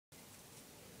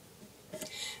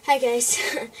Hi guys.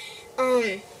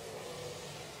 um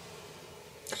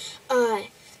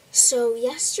so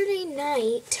yesterday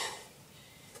night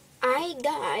I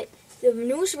got the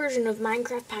newest version of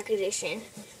Minecraft Pocket Edition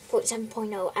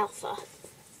 0.7.0 Alpha.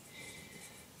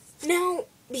 Now,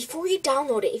 before you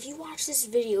download it, if you watch this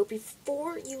video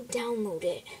before you download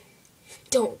it,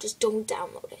 don't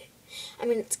download it. I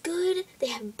mean, it's good. They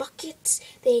have buckets.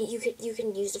 You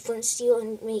can use the flint steel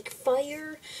and make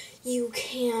fire. You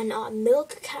can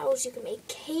milk cows. You can make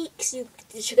cakes.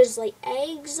 The chickens lay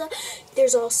eggs.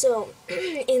 There's also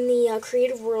in the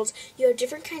creative worlds, you have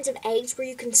different kinds of eggs where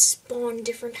you can spawn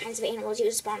different kinds of animals. You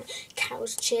can spawn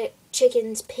cows,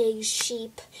 chickens, pigs,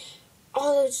 sheep,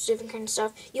 all those different kinds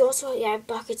of stuff. You also have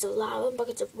buckets of lava and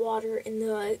buckets of water in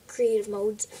the creative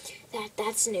modes.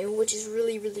 That's new, which is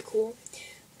really cool.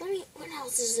 What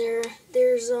else is there?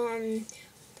 There's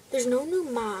no new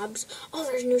mobs. Oh,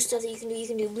 there's new stuff that you can do. You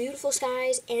can do beautiful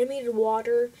skies, animated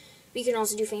water. But you can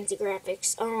also do fancy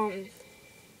graphics.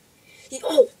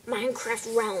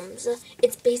 Minecraft Realms.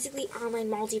 It's basically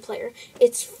online multiplayer.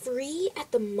 It's free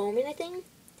at the moment, I think,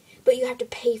 but you have to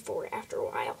pay for it after a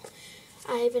while.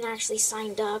 I haven't actually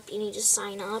signed up. You need to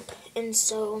sign up, and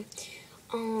so,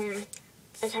 I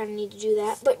kind of need to do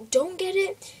that. But don't get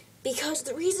it, because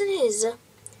the reason is,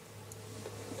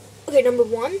 okay, number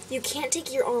one, you can't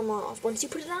take your armor off. Once you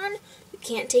put it on, you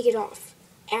can't take it off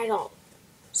at all.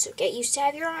 So get used to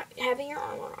having your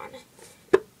armor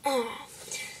on.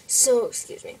 So,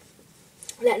 excuse me.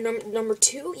 Number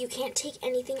two, you can't take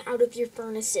anything out of your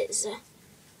furnaces.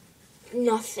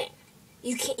 Nothing.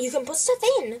 You can put stuff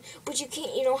in, but you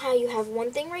can't. You know how you have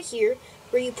one thing right here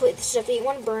where you put the stuff that you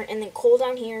want to burn, and then coal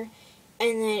down here,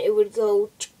 and then it would go.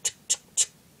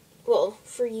 Well,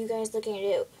 for you guys looking at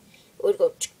it, it would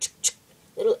go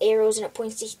little arrows, and it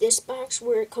points to this box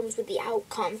where it comes with the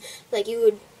outcome. Like you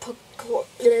would put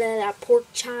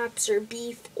pork chops or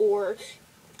beef or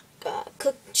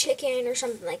cooked chicken or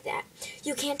something like that.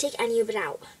 You can't take any of it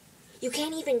out. You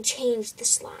can't even change the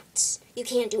slots. You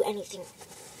can't do anything.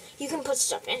 You can put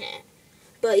stuff in it,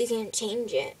 but you can't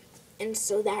change it. And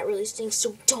so that really stinks.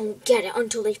 So don't get it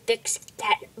until they fix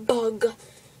that bug.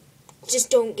 Just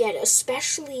don't get it.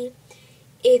 Especially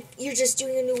if you're just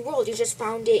doing a new world. You just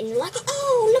found it and you're like,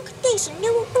 oh, look at this, a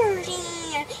new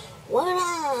birdie. What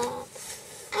up?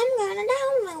 I'm gonna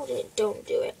download it. Don't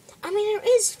do it. I mean, it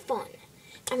is fun.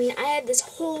 I mean, I had this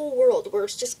whole world where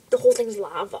it's just, the whole thing's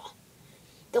lava.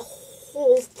 The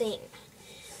whole thing.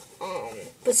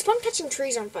 But it's fun catching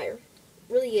trees on fire.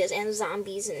 It really is. And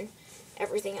zombies and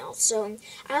everything else. So,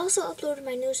 I also uploaded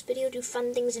my newest video, Do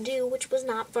Fun Things to Do, which was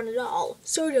not fun at all.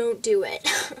 So don't do it.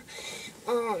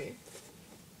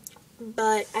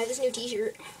 But I have this new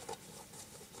t-shirt.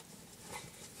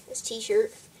 This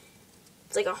t-shirt.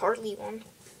 It's like a Harley one.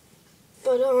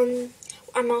 But,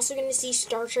 I'm also going to see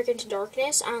Star Trek Into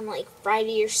Darkness on, like,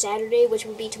 Friday or Saturday, which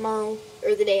would be tomorrow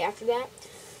or the day after that.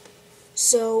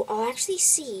 So, I'll actually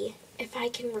see if I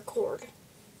can record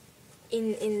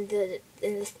in the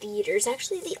theater. It's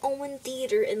actually the Owen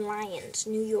Theater in Lyons,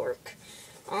 New York.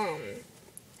 I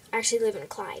actually live in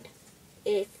Clyde,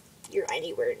 if you're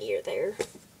anywhere near there,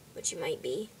 which you might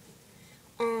be.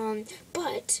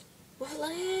 But,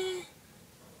 well,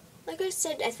 like I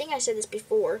said, I think I said this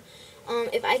before,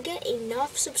 if I get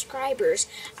enough subscribers,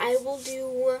 I will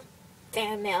do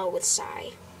fan mail with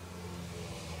Sai.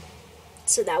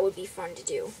 So that would be fun to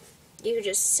do. You could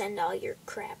just send all your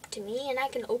crap to me, and I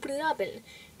can open it up and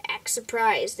act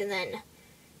surprised, and then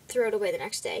throw it away the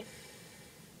next day.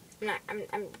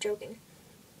 I'm joking.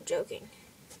 I'm joking.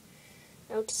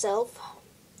 Note to self,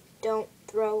 don't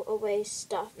throw away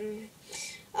stuff.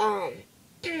 I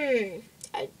didn't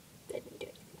do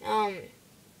it.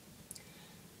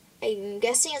 I'm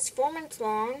guessing it's 4 minutes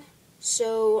long,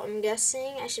 so I'm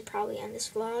guessing I should probably end this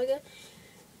vlog.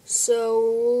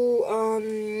 So,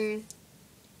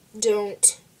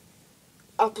 don't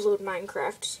upload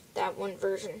Minecraft, that one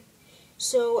version.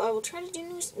 So, I will try to do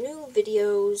new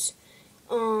videos.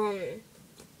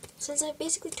 Since I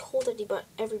basically told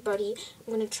everybody,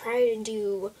 I'm going to try to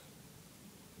do,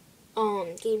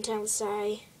 Game Time with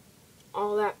Sai,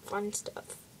 all that fun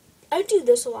stuff. I do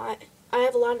this a lot. I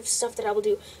have a lot of stuff that I will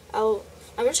do. I'm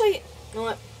going to show you, you know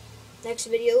what, next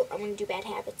video, I'm going to do bad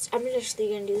habits. I'm actually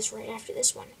going to do this right after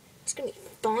this one. It's going to be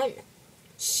fun.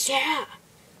 Yeah.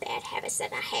 Bad habits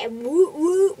that I have.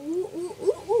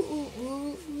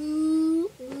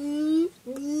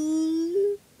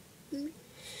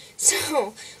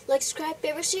 So, like, subscribe,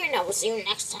 favorite, share, and I will see you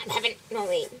next time. No,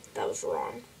 wait, that was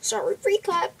wrong. Sorry, free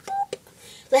cut.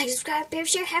 Like, subscribe, favorite,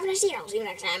 share, have a nice day. I'll see you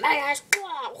next time. Bye, guys.